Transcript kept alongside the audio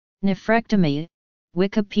Nephrectomy,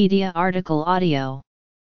 Wikipedia article audio.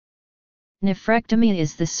 Nephrectomy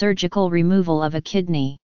is the surgical removal of a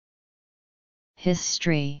kidney.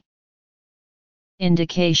 History.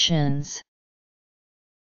 Indications.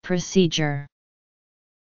 Procedure.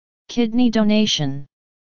 Kidney donation.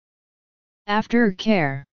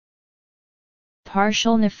 Aftercare.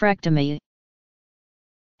 Partial nephrectomy.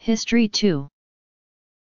 History 2.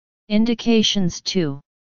 Indications 2.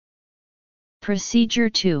 Procedure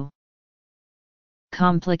 2.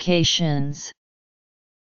 Complications.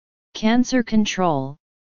 Cancer control,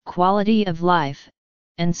 quality of life,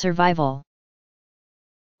 and survival.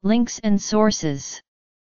 Links and sources.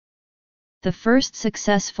 The first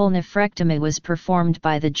successful nephrectomy was performed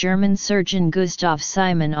by the German surgeon Gustav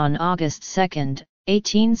Simon on August 2,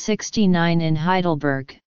 1869 in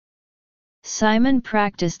Heidelberg. Simon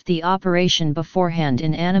practiced the operation beforehand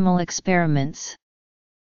in animal experiments.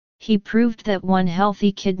 He proved that one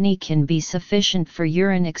healthy kidney can be sufficient for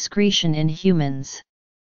urine excretion in humans.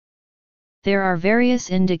 There are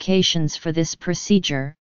various indications for this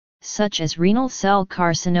procedure, such as renal cell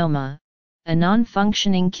carcinoma, a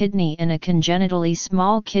non-functioning kidney and a congenitally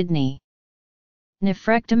small kidney.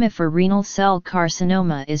 Nephrectomy for renal cell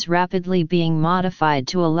carcinoma is rapidly being modified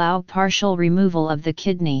to allow partial removal of the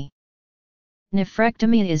kidney.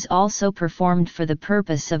 Nephrectomy is also performed for the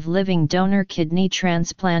purpose of living donor kidney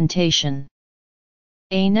transplantation.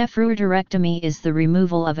 A nephrectomy is the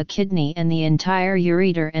removal of a kidney and the entire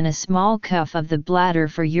ureter and a small cuff of the bladder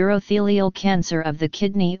for urothelial cancer of the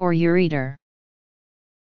kidney or ureter.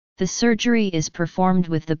 The surgery is performed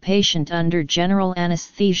with the patient under general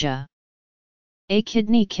anesthesia. A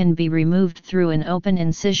kidney can be removed through an open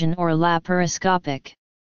incision or laparoscopic.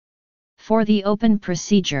 For the open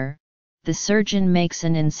procedure, the surgeon makes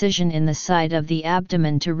an incision in the side of the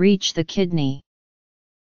abdomen to reach the kidney.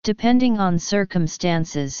 Depending on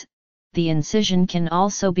circumstances, the incision can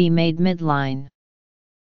also be made midline.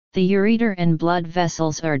 The ureter and blood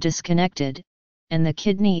vessels are disconnected, and the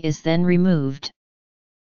kidney is then removed.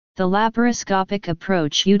 The laparoscopic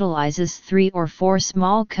approach utilizes 3 or 4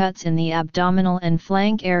 small cuts in the abdominal and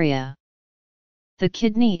flank area. The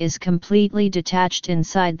kidney is completely detached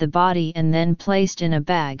inside the body and then placed in a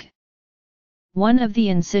bag. One of the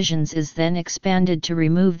incisions is then expanded to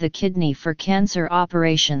remove the kidney for cancer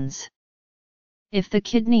operations. If the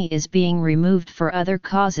kidney is being removed for other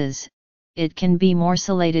causes, it can be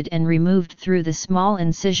morcellated and removed through the small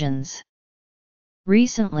incisions.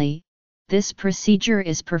 Recently, this procedure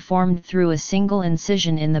is performed through a single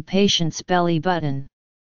incision in the patient's belly button.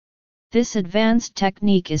 This advanced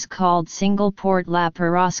technique is called single-port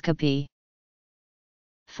laparoscopy.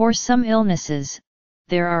 For some illnesses,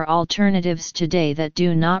 there are alternatives today that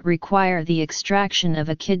do not require the extraction of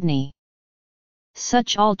a kidney.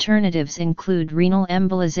 Such alternatives include renal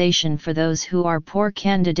embolization for those who are poor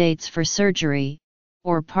candidates for surgery,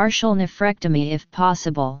 or partial nephrectomy if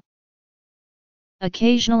possible.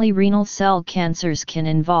 Occasionally renal cell cancers can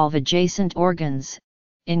involve adjacent organs,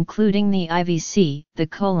 including the IVC, the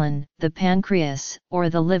colon, the pancreas, or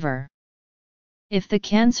the liver. If the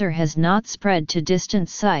cancer has not spread to distant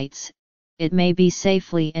sites, it may be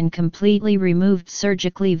safely and completely removed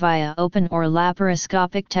surgically via open or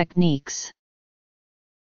laparoscopic techniques.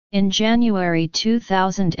 In January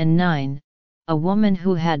 2009, a woman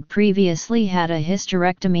who had previously had a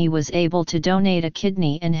hysterectomy was able to donate a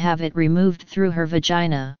kidney and have it removed through her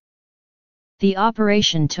vagina. The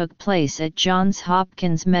operation took place at Johns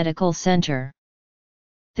Hopkins Medical Center.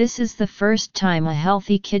 This is the first time a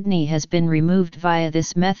healthy kidney has been removed via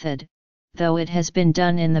this method, though it has been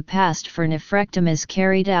done in the past for nephrectomies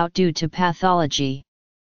carried out due to pathology.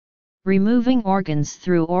 Removing organs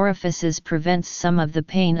through orifices prevents some of the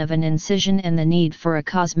pain of an incision and the need for a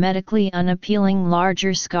cosmetically unappealing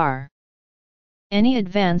larger scar. Any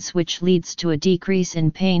advance which leads to a decrease in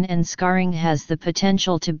pain and scarring has the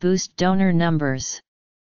potential to boost donor numbers.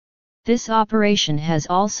 This operation has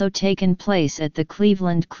also taken place at the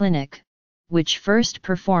Cleveland Clinic, which first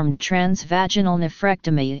performed transvaginal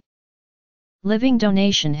nephrectomy. Living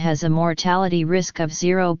donation has a mortality risk of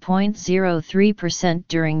 0.03%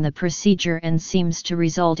 during the procedure and seems to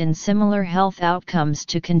result in similar health outcomes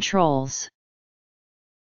to controls.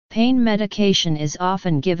 Pain medication is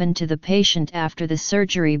often given to the patient after the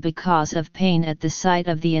surgery because of pain at the site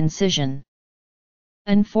of the incision.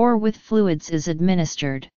 N4 with fluids is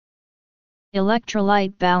administered.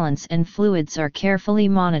 Electrolyte balance and fluids are carefully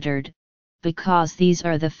monitored, because these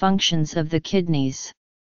are the functions of the kidneys.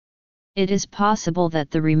 It is possible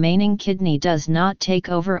that the remaining kidney does not take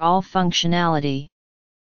over all functionality.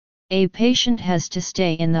 A patient has to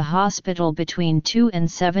stay in the hospital between 2 and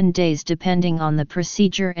 7 days depending on the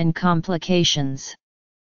procedure and complications.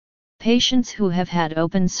 Patients who have had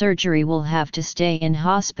open surgery will have to stay in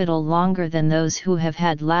hospital longer than those who have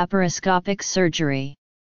had laparoscopic surgery.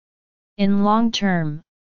 In long term,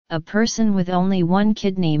 a person with only one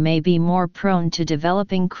kidney may be more prone to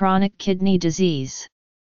developing chronic kidney disease.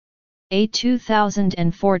 A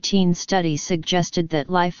 2014 study suggested that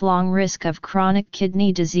lifelong risk of chronic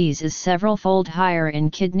kidney disease is several-fold higher in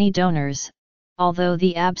kidney donors, although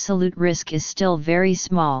the absolute risk is still very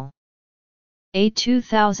small. A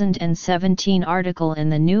 2017 article in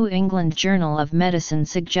the New England Journal of Medicine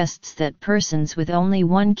suggests that persons with only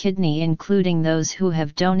one kidney, including those who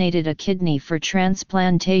have donated a kidney for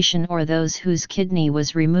transplantation or those whose kidney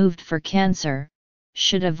was removed for cancer,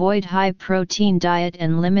 should avoid high-protein diet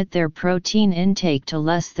and limit their protein intake to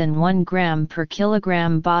less than 1 gram per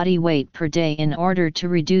kilogram body weight per day in order to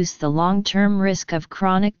reduce the long-term risk of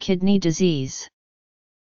chronic kidney disease.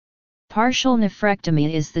 Partial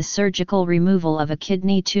nephrectomy is the surgical removal of a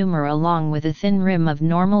kidney tumor along with a thin rim of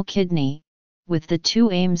normal kidney, with the two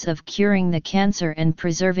aims of curing the cancer and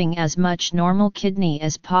preserving as much normal kidney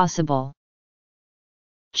as possible.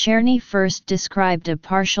 Czerny first described a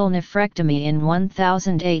partial nephrectomy in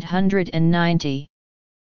 1890.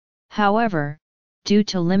 However, due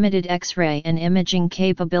to limited X-ray and imaging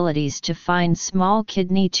capabilities to find small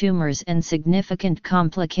kidney tumors and significant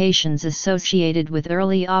complications associated with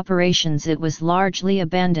early operations, it was largely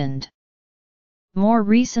abandoned. More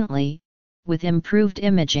recently, with improved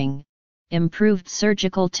imaging, improved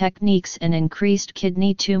surgical techniques and increased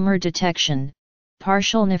kidney tumor detection,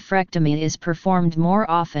 partial nephrectomy is performed more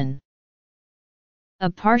often.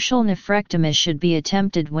 A partial nephrectomy should be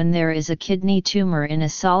attempted when there is a kidney tumor in a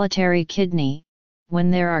solitary kidney,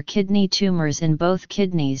 when there are kidney tumors in both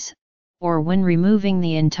kidneys, or when removing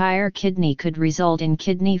the entire kidney could result in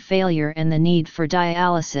kidney failure and the need for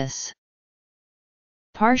dialysis.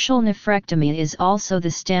 Partial nephrectomy is also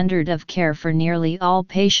the standard of care for nearly all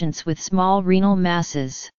patients with small renal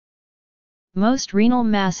masses. Most renal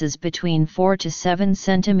masses between 4 to 7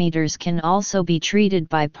 cm can also be treated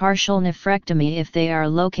by partial nephrectomy if they are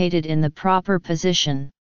located in the proper position.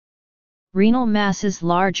 Renal masses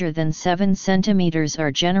larger than 7 cm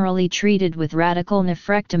are generally treated with radical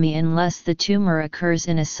nephrectomy unless the tumor occurs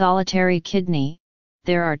in a solitary kidney,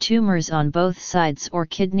 there are tumors on both sides, or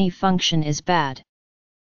kidney function is bad.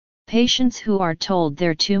 Patients who are told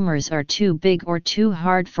their tumors are too big or too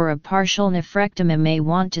hard for a partial nephrectomy may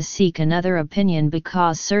want to seek another opinion,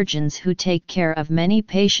 because surgeons who take care of many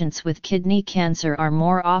patients with kidney cancer are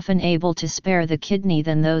more often able to spare the kidney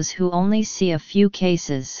than those who only see a few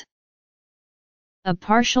cases. A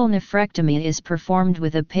partial nephrectomy is performed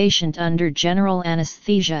with a patient under general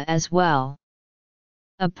anesthesia as well.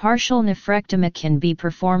 A partial nephrectomy can be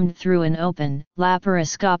performed through an open,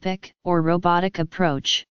 laparoscopic, or robotic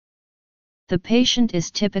approach. The patient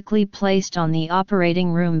is typically placed on the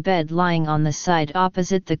operating room bed lying on the side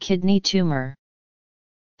opposite the kidney tumor.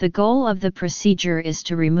 The goal of the procedure is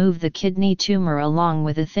to remove the kidney tumor along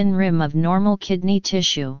with a thin rim of normal kidney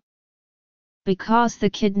tissue. Because the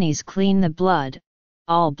kidneys clean the blood,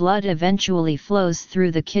 all blood eventually flows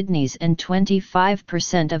through the kidneys, and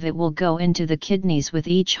 25% of it will go into the kidneys with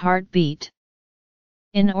each heartbeat.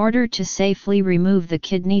 In order to safely remove the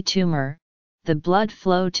kidney tumor, the blood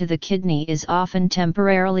flow to the kidney is often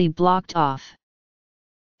temporarily blocked off.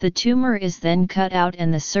 The tumor is then cut out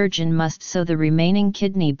and the surgeon must sew the remaining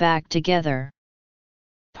kidney back together.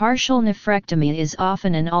 Partial nephrectomy is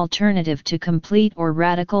often an alternative to complete or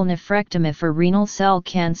radical nephrectomy for renal cell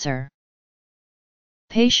cancer.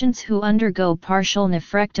 Patients who undergo partial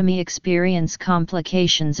nephrectomy experience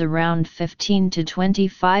complications around 15 to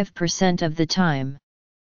 25% of the time.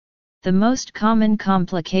 The most common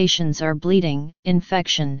complications are bleeding,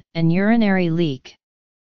 infection, and urinary leak.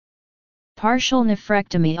 Partial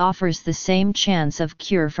nephrectomy offers the same chance of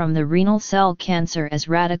cure from the renal cell cancer as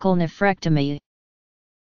radical nephrectomy.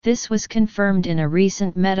 This was confirmed in a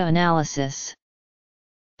recent meta-analysis.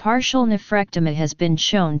 Partial nephrectomy has been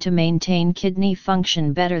shown to maintain kidney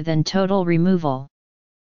function better than total removal.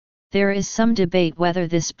 There is some debate whether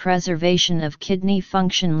this preservation of kidney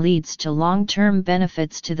function leads to long-term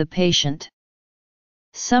benefits to the patient.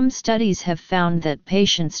 Some studies have found that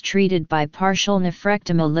patients treated by partial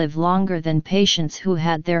nephrectomy live longer than patients who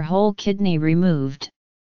had their whole kidney removed.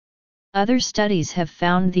 Other studies have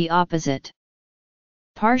found the opposite.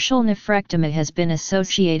 Partial nephrectomy has been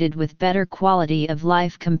associated with better quality of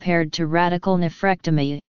life compared to radical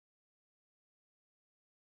nephrectomy.